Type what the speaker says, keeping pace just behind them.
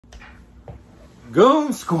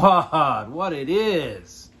Goon Squad, what it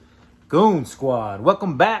is. Goon Squad.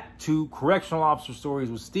 Welcome back to Correctional Officer Stories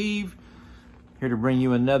with Steve. Here to bring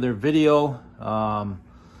you another video.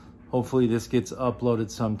 Hopefully this gets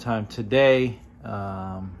uploaded sometime today.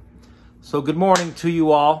 So good morning to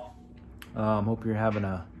you all. Hope you're having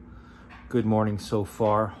a good morning so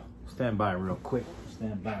far. Stand by real quick.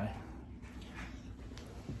 Stand by.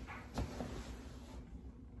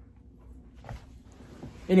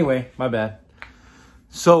 Anyway, my bad.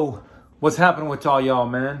 So, what's happening with all y'all,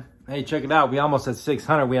 man? Hey, check it out. We almost at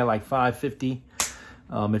 600. We had like 550.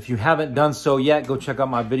 If you haven't done so yet, go check out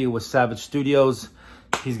my video with Savage Studios.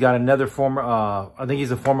 He's got another former, I think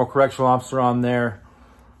he's a former correctional officer on there,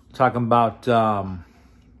 talking about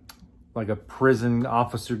like a prison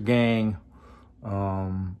officer gang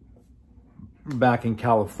back in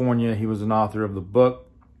California. He was an author of the book.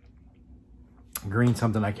 Green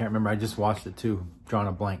something, I can't remember. I just watched it too, drawing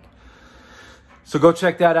a blank. So go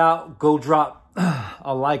check that out. Go drop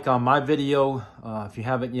a like on my video. If you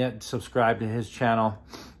haven't yet, subscribe to his channel.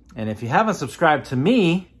 And if you haven't subscribed to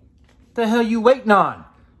me, what the hell you waiting on?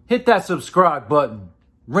 Hit that subscribe button.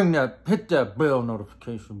 Hit that bell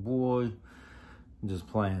notification, boy. I'm just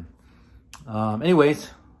playing. Anyways,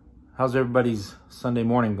 how's everybody's Sunday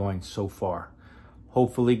morning going so far?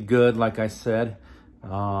 Hopefully good, like I said.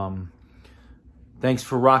 Thanks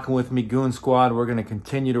for rocking with me, Goon Squad. We're going to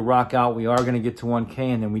continue to rock out. We are going to get to 1K,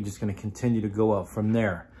 and then we're just going to continue to go up from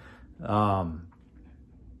there.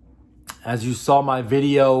 As you saw my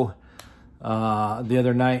video the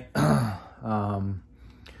other night,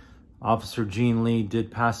 Officer Gene Lee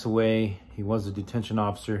did pass away. He was a detention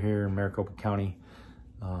officer here in Maricopa County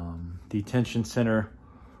Detention Center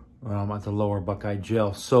at the Lower Buckeye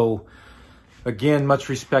Jail. So, again, much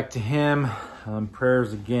respect to him.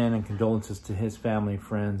 Prayers again and condolences to his family,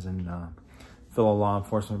 friends, and fellow law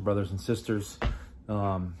enforcement brothers and sisters.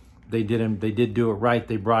 They did do it right.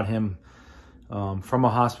 They brought him from a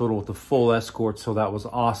hospital with a full escort, so that was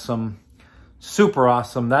awesome. Super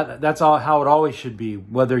awesome. That's all how it always should be.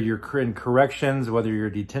 Whether you're in corrections, whether you're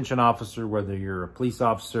a detention officer, whether you're a police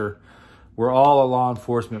officer, we're all a law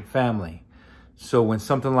enforcement family. So when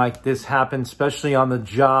something like this happens, especially on the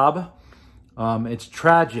job, it's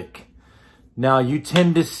tragic. Now, you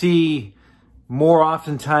tend to see more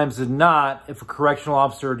oftentimes than not, if a correctional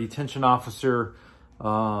officer or detention officer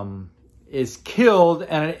is killed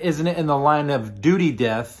and it isn't in the line of duty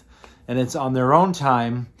death and it's on their own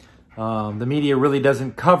time, the media really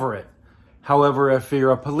doesn't cover it. However, if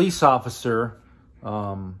you're a police officer,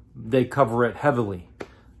 they cover it heavily.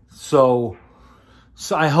 So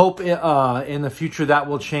I hope in the future that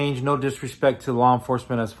will change. No disrespect to law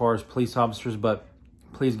enforcement as far as police officers, but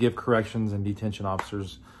please give corrections and detention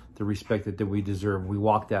officers the respect that we deserve. We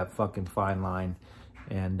walk that fucking fine line,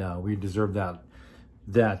 and we deserve that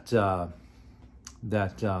pat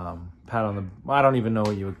on the, I don't even know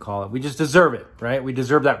what you would call it. We just deserve it, right? We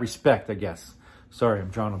deserve that respect, I guess. Sorry, I'm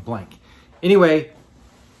drawing a blank. Anyway,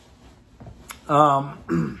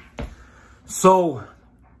 so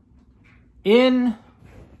in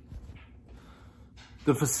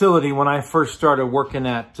the facility, when I first started working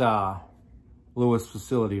at Lewis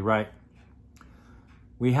facility, right,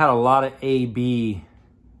 we had a lot of AB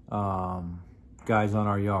guys on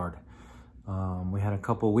our yard. We had a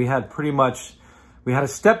couple, we had a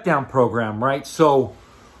step down program, right? So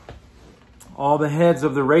all the heads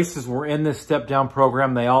of the races were in this step down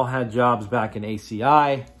program. They all had jobs back in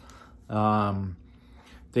ACI.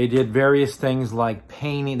 They did various things like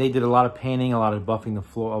painting. They did a lot of painting, a lot of buffing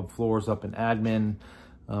the floors up in admin,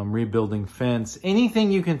 rebuilding fence.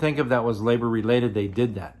 Anything you can think of that was labor related, they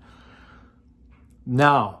did that.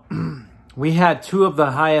 Now, we had two of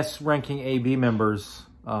the highest ranking AB members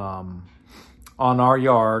on our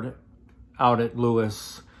yard out at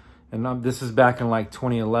Lewis. And this is back in like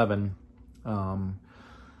 2011.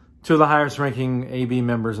 Two of the highest ranking AB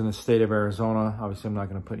members in the state of Arizona. Obviously, I'm not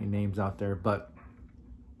going to put any names out there, but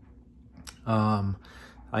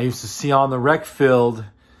I used to see on the rec field,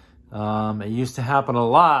 it used to happen a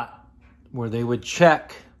lot where they would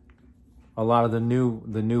check a lot of the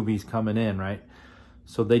newbies coming in, right?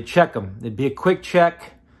 So they'd check them. It'd be a quick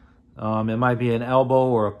check. It might be an elbow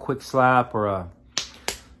or a quick slap or a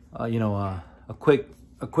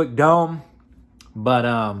quick dome. But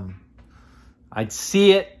I'd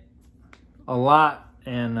see it a lot,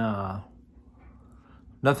 and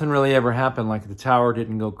nothing really ever happened. Like the tower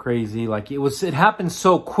didn't go crazy. Like it happened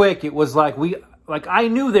so quick. It was like I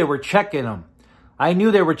knew they were checking them. I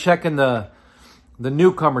knew they were checking the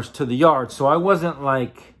newcomers to the yard. So it wasn't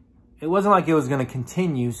like it was going to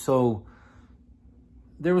continue. So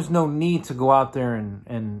there was no need to go out there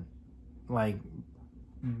and like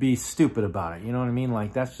be stupid about it. You know what I mean?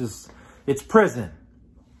 Like, that's just, it's prison.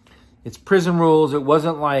 It's prison rules. It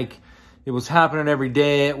wasn't like it was happening every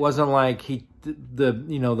day. It wasn't like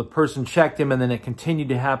the person checked him and then it continued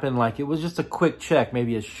to happen. Like, it was just a quick check,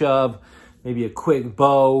 maybe a shove, maybe a quick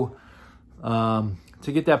bow,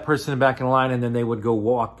 to get that person back in line, and then they would go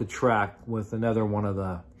walk the track with another one of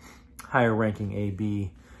the higher ranking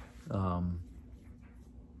AB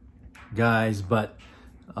guys. But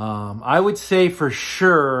I would say for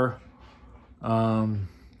sure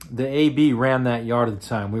the AB ran that yard at the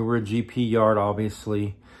time. We were a GP yard,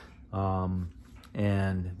 obviously,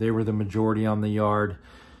 and they were the majority on the yard.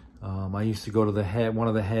 I used to go to one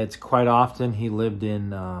of the heads quite often. He lived in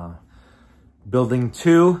building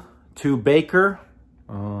 2 Baker,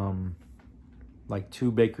 like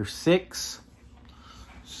 2 Baker 6.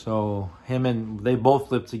 So they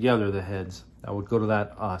both lived together, the heads. I would go to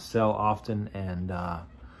that cell often and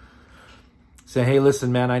say, hey,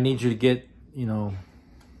 listen, man, I need you to get,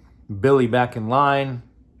 Billy back in line,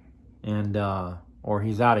 and or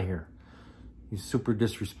he's out of here. He's super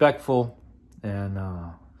disrespectful, and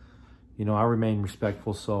I remain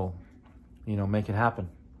respectful, so make it happen.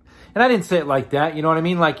 And I didn't say it like that, you know what I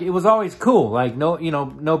mean? Like, it was always cool, like, no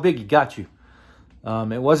biggie, got you.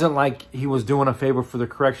 It wasn't like he was doing a favor for the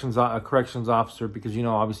corrections officer, because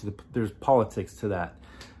obviously there's politics to that.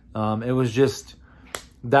 It was just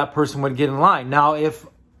that person would get in line. Now,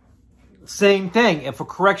 same thing, if a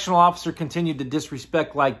correctional officer continued to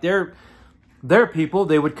disrespect like their people,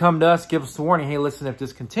 they would come to us, give us the warning. Hey, listen, if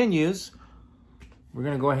this continues, we're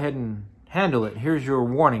going to go ahead and handle it. Here's your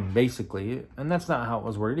warning, basically. And that's not how it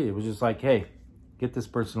was worded. It was just like, hey, get this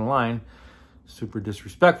person in line. Super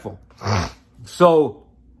disrespectful. So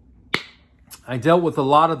I dealt with a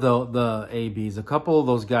lot of the ABs. A couple of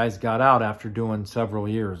those guys got out after doing several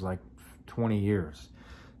years, like 20 years.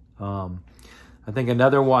 I think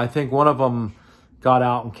one of them got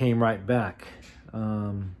out and came right back.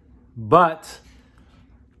 But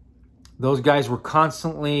those guys were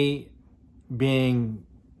constantly being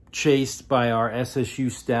chased by our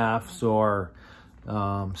SSU staffs or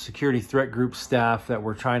security threat group staff that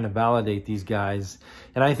were trying to validate these guys.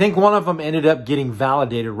 And I think one of them ended up getting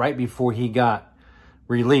validated right before he got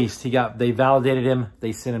released. They validated him.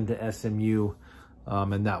 They sent him to SMU.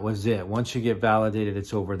 And that was it. Once you get validated,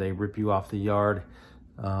 it's over. They rip you off the yard.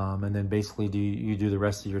 And then basically you do the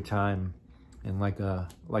rest of your time in like a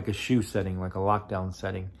SHU setting, like a lockdown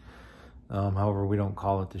setting. However, we don't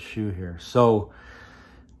call it the SHU here. So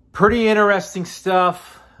pretty interesting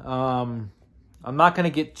stuff. I'm not going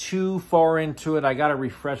to get too far into it. I got to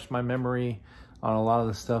refresh my memory on a lot of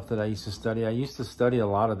the stuff that I used to study. I used to study a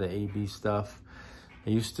lot of the AB stuff. I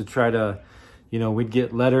used to try to, we'd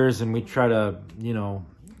get letters and we'd try to,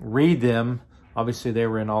 read them. Obviously, they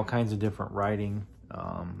were in all kinds of different writing.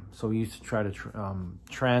 So we used to try to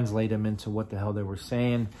translate them into what the hell they were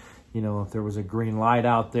saying. If there was a green light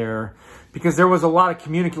out there, because there was a lot of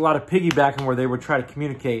piggybacking where they would try to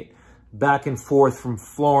communicate back and forth from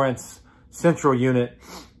Florence Central Unit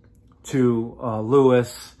to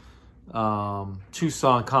Lewis,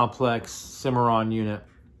 Tucson Complex, Cimarron Unit.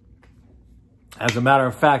 As a matter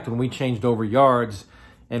of fact, when we changed over yards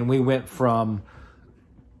and we went from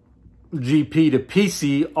GP to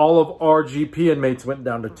PC, all of our GP inmates went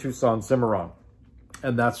down to Tucson Cimarron,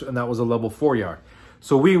 and that was a level 4 yard.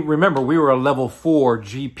 So we were a level 4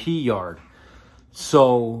 GP yard.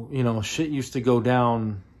 So shit used to go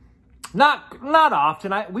down. Not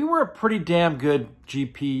often. We were a pretty damn good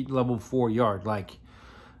GP level 4 yard. Like,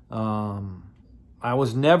 I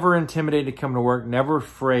was never intimidated to come to work, never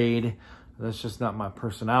afraid. That's just not my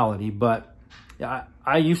personality. But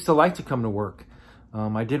I used to like to come to work.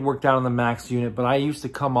 I did work down in the max unit, but I used to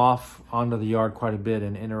come off onto the yard quite a bit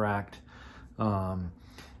and interact,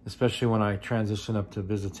 especially when I transitioned up to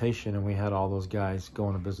visitation and we had all those guys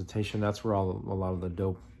going to visitation. That's where a lot of the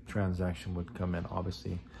dope transaction would come in,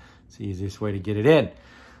 obviously. It's the easiest way to get it in.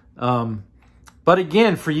 But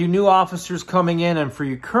again, for you new officers coming in and for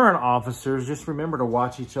you current officers, just remember to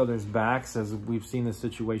watch each other's backs, as we've seen the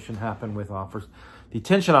situation happen with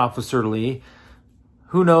Detention Officer Lee.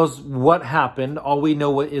 Who knows what happened? All we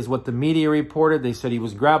know is what the media reported. They said he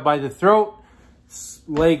was grabbed by the throat,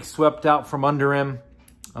 leg swept out from under him,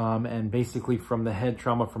 and basically from the head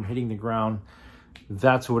trauma from hitting the ground.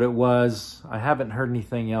 That's what it was. I haven't heard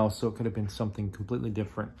anything else, so it could have been something completely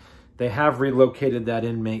different. They have relocated that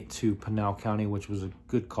inmate to Pinal County, which was a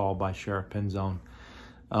good call by Sheriff Penzone.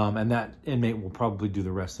 And that inmate will probably do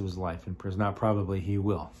the rest of his life in prison. Not probably, he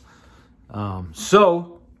will.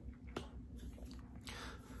 So,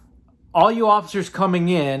 all you officers coming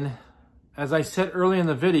in, as I said earlier in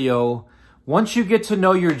the video, Once you get to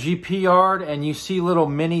know your GP yard and you see little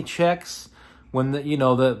mini checks when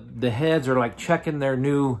the heads are like checking their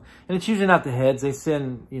new, and it's usually not the heads, they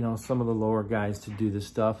send, some of the lower guys to do this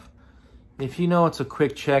stuff. If you know it's a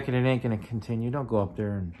quick check and it ain't going to continue, don't go up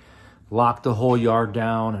there and lock the whole yard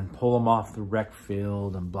down and pull them off the rec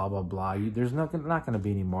field and blah, blah, blah. There's not going to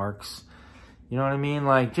be any marks. You know what I mean?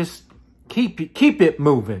 Like, just keep it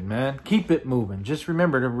moving, man. Keep it moving. Just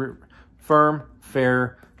remember to firm,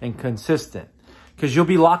 fair, and consistent. Because you'll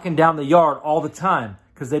be locking down the yard all the time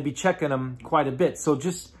because they be checking them quite a bit. So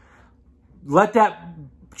just chalk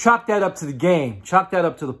that up to the game. Chalk that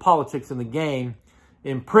up to the politics in the game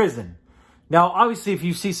in prison. Now, obviously, if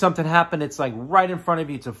you see something happen, it's like right in front of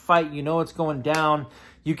you. It's a fight. You know it's going down.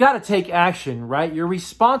 You got to take action, right? You're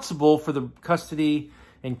responsible for the custody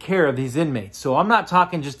and care of these inmates. So I'm not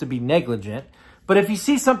talking just to be negligent. But if you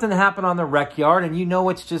see something happen on the rec yard and you know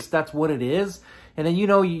it's just that's what it is, and then you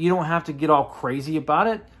know you don't have to get all crazy about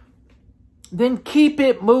it, then keep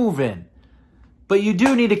it moving. But you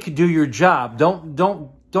do need to do your job.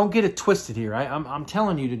 Don't get it twisted here. I'm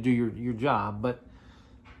telling you to do your job, but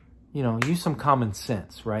use some common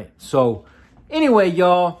sense, right? So anyway,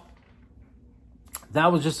 y'all,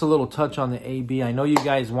 that was just a little touch on the AB. I know you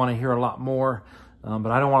guys want to hear a lot more,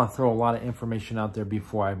 but I don't want to throw a lot of information out there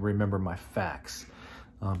before I remember my facts,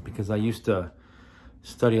 because I used to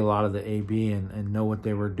study a lot of the AB and know what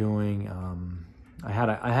they were doing.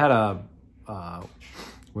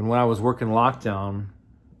 When I was working lockdown,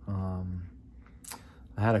 I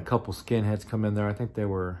had a couple skinheads come in there. I think they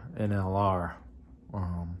were NLR.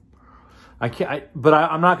 But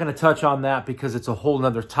I'm not going to touch on that because it's a whole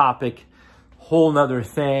nother topic, whole nother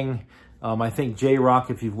thing. I think J-Rock,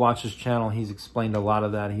 if you've watched his channel, he's explained a lot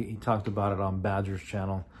of that. He talked about it on Badger's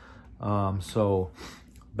channel. So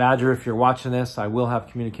Badger, if you're watching this, I will have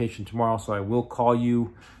communication tomorrow. So I will call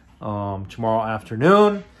you tomorrow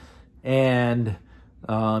afternoon. And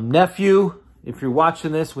nephew, if you're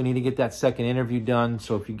watching this, we need to get that second interview done.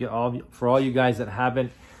 So if you get for all you guys that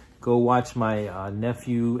haven't, go watch my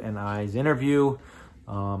nephew and I's interview.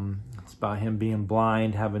 It's about him being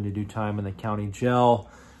blind, having to do time in the county jail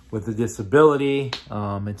with a disability.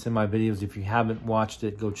 It's in my videos. If you haven't watched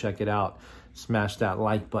it, go check it out. Smash that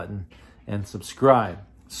like button and subscribe.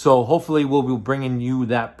 So hopefully we'll be bringing you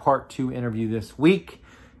that part 2 interview this week.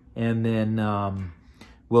 And then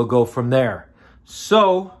we'll go from there.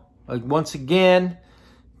 So once again,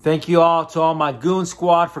 thank you all to all my Goon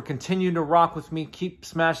Squad for continuing to rock with me. Keep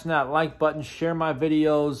smashing that like button, share my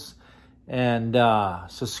videos, and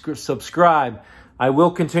subscribe. I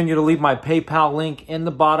will continue to leave my PayPal link in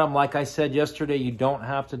the bottom. Like I said yesterday, you don't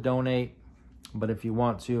have to donate, but if you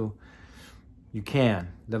want to, you can.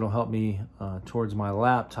 That'll help me towards my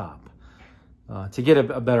laptop, to get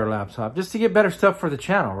a better laptop, just to get better stuff for the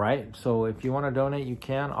channel, right? So if you want to donate, you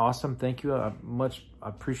can. Awesome. Thank you. I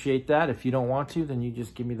appreciate that. If you don't want to, then you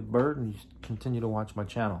just give me the bird and you continue to watch my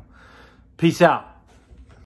channel. Peace out.